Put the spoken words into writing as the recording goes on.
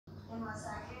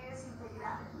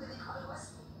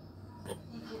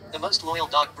The most loyal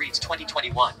dog breeds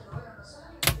 2021.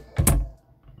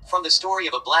 From the story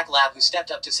of a black lab who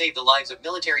stepped up to save the lives of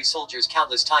military soldiers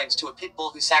countless times to a pit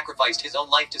bull who sacrificed his own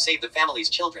life to save the family's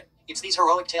children, it's these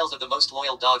heroic tales of the most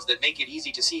loyal dogs that make it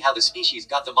easy to see how the species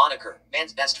got the moniker,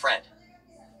 man's best friend.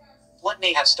 What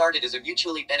may have started as a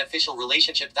mutually beneficial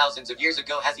relationship thousands of years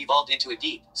ago has evolved into a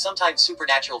deep, sometimes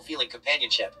supernatural feeling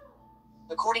companionship.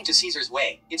 According to Caesar's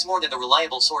Way, it's more than the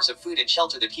reliable source of food and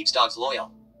shelter that keeps dogs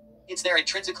loyal. It's their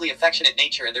intrinsically affectionate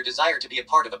nature and their desire to be a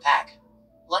part of a pack.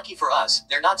 Lucky for us,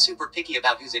 they're not super picky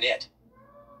about who's in it.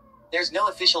 There's no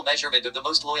official measurement of the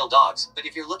most loyal dogs, but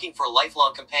if you're looking for a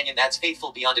lifelong companion that's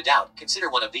faithful beyond a doubt, consider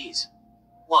one of these.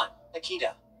 1.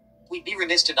 Akita. We'd be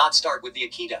remiss to not start with the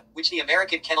Akita, which the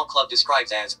American Kennel Club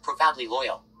describes as profoundly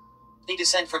loyal. They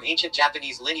descend from ancient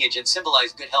Japanese lineage and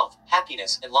symbolize good health,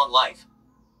 happiness, and long life.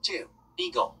 2.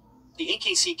 Beagle. The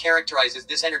AKC characterizes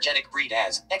this energetic breed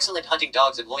as excellent hunting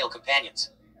dogs and loyal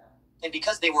companions. And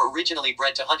because they were originally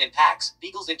bred to hunt in packs,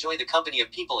 beagles enjoy the company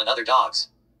of people and other dogs.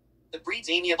 The breed's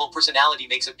amiable personality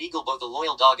makes a beagle both a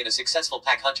loyal dog and a successful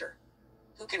pack hunter.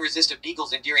 Who can resist a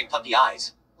beagle's endearing puppy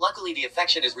eyes? Luckily, the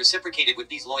affection is reciprocated with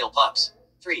these loyal pups.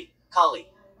 3.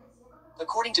 Collie.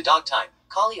 According to Dog Time,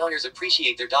 collie owners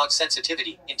appreciate their dog's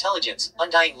sensitivity, intelligence,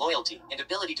 undying loyalty, and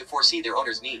ability to foresee their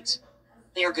owner's needs.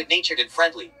 They are good-natured and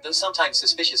friendly, though sometimes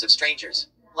suspicious of strangers.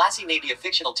 Lassie may be a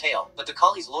fictional tale, but the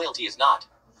collie's loyalty is not.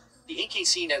 The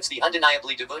AKC notes the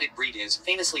undeniably devoted breed is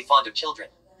famously fond of children.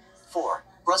 4.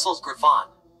 Brussels Griffon.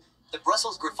 The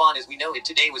Brussels Griffon as we know it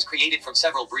today was created from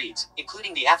several breeds,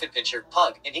 including the Affenpinscher,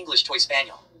 Pug, and English Toy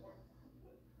Spaniel.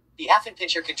 The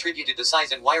Affenpinscher contributed the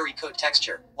size and wiry coat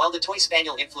texture, while the Toy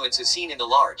Spaniel influence is seen in the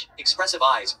large, expressive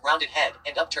eyes, rounded head,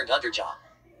 and upturned underjaw.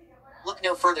 Look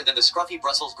no further than the scruffy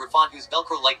Brussels Griffon whose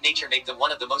Velcro-like nature make them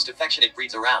one of the most affectionate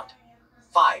breeds around.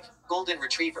 5. Golden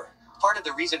Retriever. Part of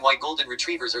the reason why Golden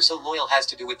Retrievers are so loyal has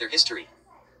to do with their history.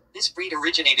 This breed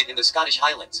originated in the Scottish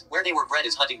Highlands, where they were bred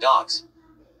as hunting dogs.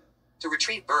 To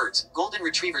retrieve birds, Golden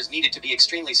Retrievers needed to be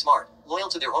extremely smart, loyal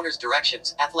to their owner's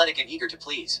directions, athletic and eager to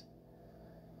please.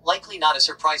 Likely not a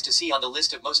surprise to see on the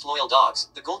list of most loyal dogs,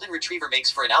 the Golden Retriever makes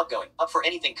for an outgoing,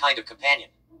 up-for-anything kind of companion.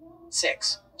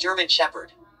 6. German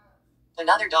Shepherd.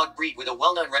 Another dog breed with a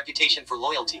well-known reputation for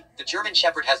loyalty, the German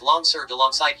Shepherd has long served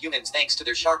alongside humans thanks to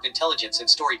their sharp intelligence and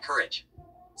storied courage.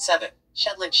 7.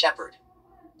 Shetland Shepherd.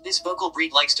 This vocal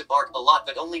breed likes to bark a lot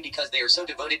but only because they are so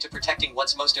devoted to protecting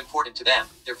what's most important to them,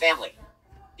 their family.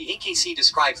 The AKC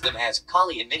describes them as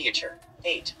collie in miniature.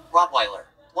 8. Rottweiler.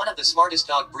 One of the smartest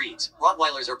dog breeds,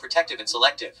 Rottweilers are protective and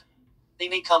selective. They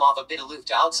may come off a bit aloof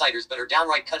to outsiders but are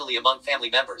downright cuddly among family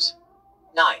members.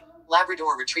 9.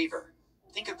 Labrador Retriever.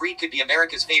 Think a breed could be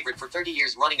America's favorite for 30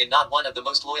 years running and not one of the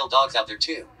most loyal dogs out there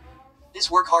too. This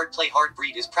work hard play hard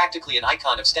breed is practically an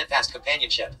icon of steadfast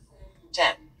companionship.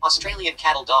 10. Australian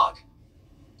Cattle Dog.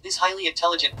 This highly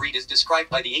intelligent breed is described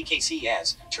by the AKC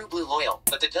as true blue loyal,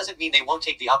 but that doesn't mean they won't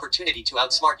take the opportunity to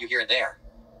outsmart you here and there.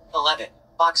 11.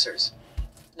 Boxers.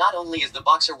 Not only is the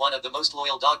boxer one of the most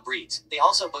loyal dog breeds, they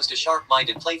also boast a sharp mind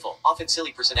and playful, often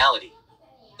silly personality.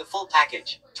 The full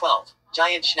package. 12.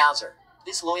 Giant Schnauzer.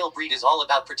 This loyal breed is all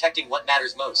about protecting what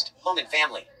matters most, home and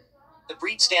family. The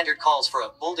breed standard calls for a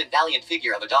bold and valiant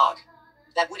figure of a dog.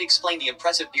 That would explain the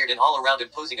impressive beard and all-around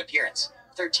imposing appearance.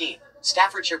 13.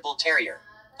 Staffordshire Bull Terrier.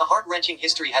 A heart-wrenching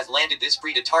history has landed this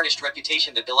breed a tarnished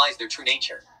reputation that belies their true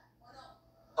nature.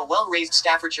 A well-raised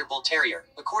Staffordshire Bull Terrier,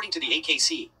 according to the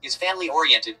AKC, is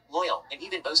family-oriented, loyal, and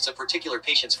even boasts a particular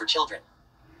patience for children.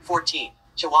 14.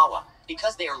 Chihuahua.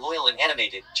 Because they are loyal and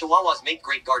animated, Chihuahuas make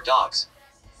great guard dogs.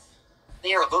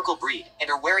 They are a vocal breed, and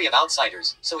are wary of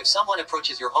outsiders, so if someone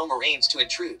approaches your home or aims to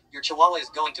intrude, your Chihuahua is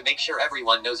going to make sure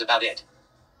everyone knows about it.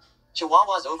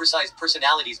 Chihuahuas' oversized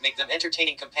personalities make them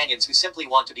entertaining companions who simply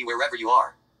want to be wherever you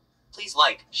are. Please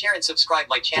like, share and subscribe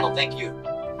my channel. Thank you.